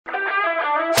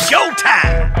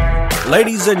Showtime!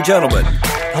 Ladies and gentlemen,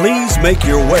 please make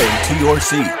your way to your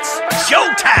seats.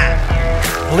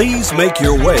 Showtime! Please make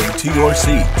your way to your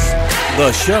seats.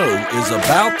 The show is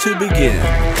about to begin.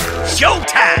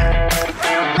 Showtime!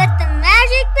 Let the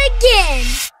magic begin.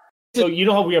 So you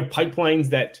know how we have pipelines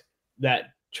that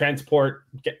transport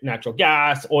natural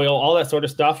gas, oil, all that sort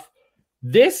of stuff?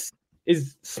 This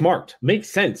is smart. Makes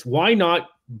sense. Why not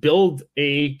build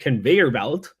a conveyor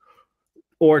belt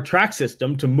or track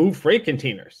system to move freight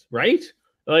containers, right?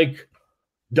 Like,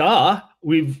 duh.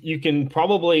 You can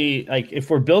probably, like, if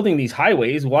we're building these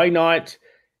highways, why not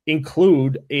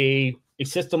include a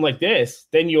system like this?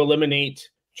 Then you eliminate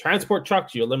transport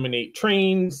trucks, you eliminate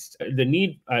trains, the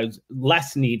need,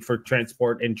 less need for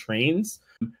transport and trains.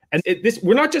 And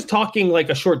we're not just talking like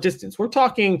a short distance. We're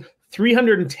talking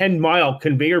 310-mile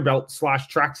conveyor belt /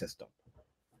 track system.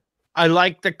 I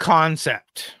like the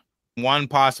concept. One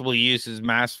possible use is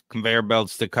mass conveyor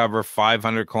belts to cover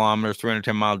 500 kilometers,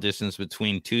 310-mile distance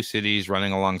between two cities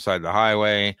running alongside the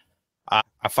highway. A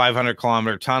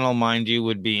 500-kilometer tunnel, mind you,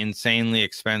 would be insanely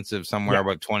expensive, somewhere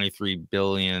about $23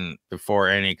 billion before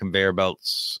any conveyor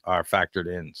belts are factored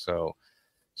in. So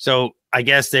I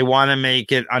guess they want to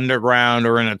make it underground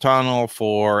or in a tunnel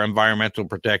for environmental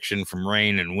protection from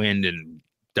rain and wind and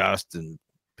dust and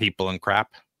people and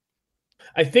crap.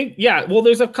 I think, yeah, well,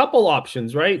 there's a couple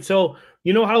options, right? So,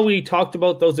 you know how we talked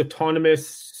about those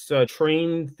autonomous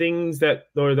train things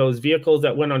or those vehicles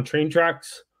that went on train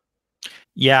tracks?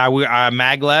 Yeah,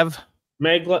 maglev.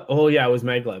 Maglev. Oh, yeah, it was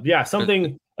maglev. Yeah,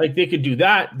 something like they could do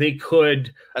that. They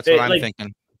could. That's what I'm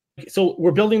thinking. So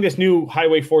we're building this new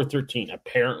Highway 413,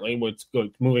 apparently, what's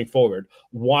good moving forward.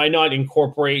 Why not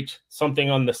incorporate something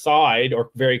on the side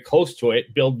or very close to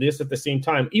it, build this at the same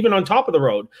time, even on top of the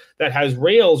road that has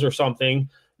rails or something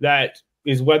that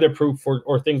is weatherproof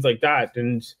or things like that?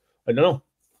 And I don't know,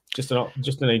 just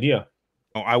an idea.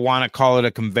 I want to call it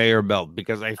a conveyor belt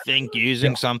because I think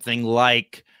using something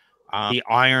like the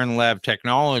iron lev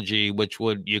technology, which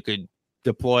you could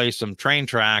deploy some train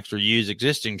tracks or use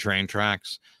existing train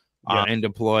tracks and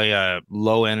deploy a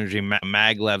low energy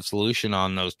maglev solution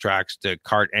on those tracks to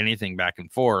cart anything back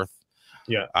and forth.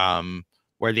 Yeah.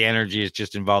 Where the energy is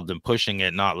just involved in pushing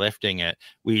it, not lifting it.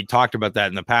 We talked about that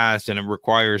in the past, and it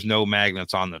requires no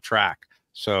magnets on the track.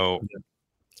 So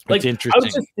it's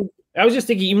interesting. I was just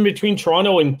thinking, even between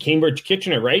Toronto and Cambridge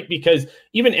Kitchener, right? Because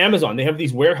even Amazon, they have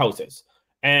these warehouses,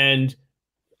 and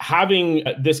having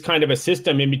this kind of a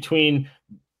system in between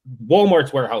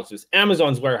Walmart's warehouses,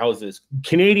 Amazon's warehouses,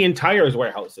 Canadian Tire's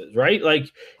warehouses, right? Like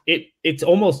it's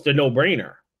almost a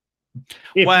no-brainer.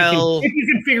 If you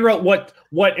can figure out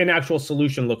what an actual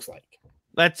solution looks like.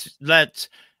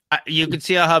 You could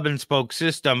see a hub and spoke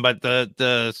system, but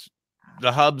the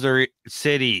hubs are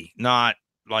city, not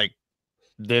like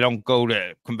they don't go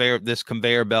to conveyor. This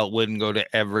conveyor belt wouldn't go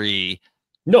to every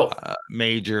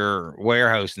major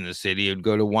warehouse in the city. It would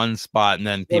go to one spot, and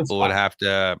then people would have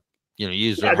to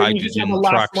use their hydrogen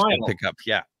trucks to pick up.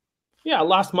 Yeah,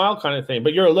 last mile kind of thing.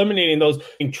 But you're eliminating those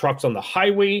trucks on the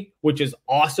highway, which is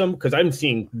awesome because I'm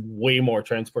seeing way more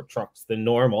transport trucks than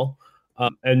normal.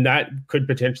 And that could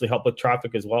potentially help with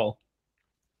traffic as well.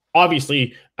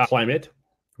 Obviously, climate,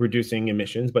 reducing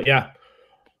emissions. But yeah,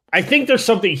 I think there's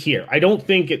something here. I don't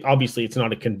think obviously it's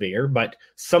not a conveyor, but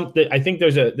something. I think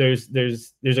there's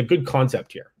a good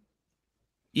concept here.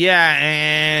 Yeah,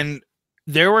 and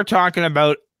they were talking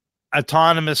about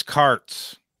autonomous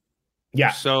carts.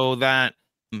 Yeah. So that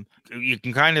you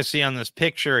can kind of see on this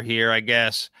picture here, I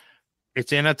guess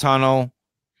it's in a tunnel.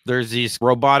 There's these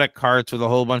robotic carts with a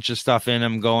whole bunch of stuff in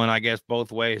them going, I guess,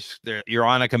 both ways. You're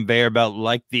on a conveyor belt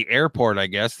like the airport, I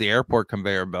guess, the airport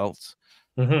conveyor belts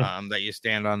that you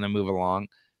stand on and move along.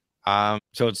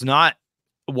 So it's not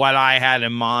what I had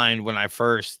in mind when I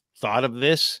first thought of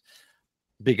this,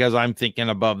 because I'm thinking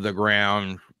above the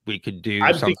ground. We could do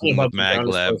something with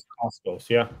maglev.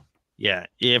 Yeah.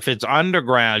 If it's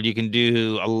underground, you can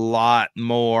do a lot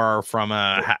more from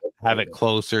have it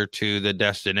closer to the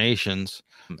destinations.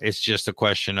 It's just a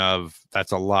question of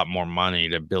that's a lot more money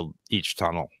to build each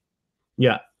tunnel.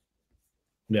 Yeah.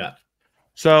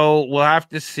 So we'll have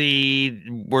to see.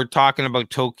 We're talking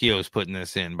about Tokyo's putting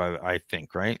this in, but I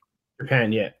think, right?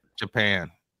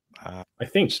 Japan. I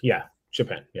think, yeah.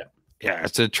 Japan, yeah. Yeah,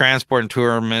 it's a transport and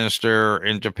tour minister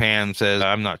in Japan says,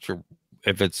 I'm not sure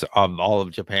if it's of all of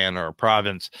Japan or a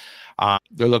province.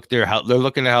 They're looking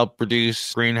to help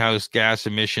reduce greenhouse gas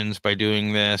emissions by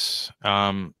doing this,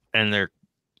 and they're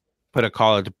put a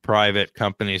call out to private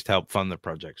companies to help fund the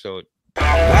project. So, wow,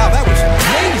 that was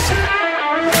amazing.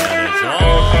 And it's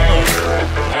all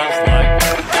just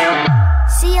like.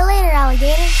 See you later,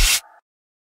 alligator.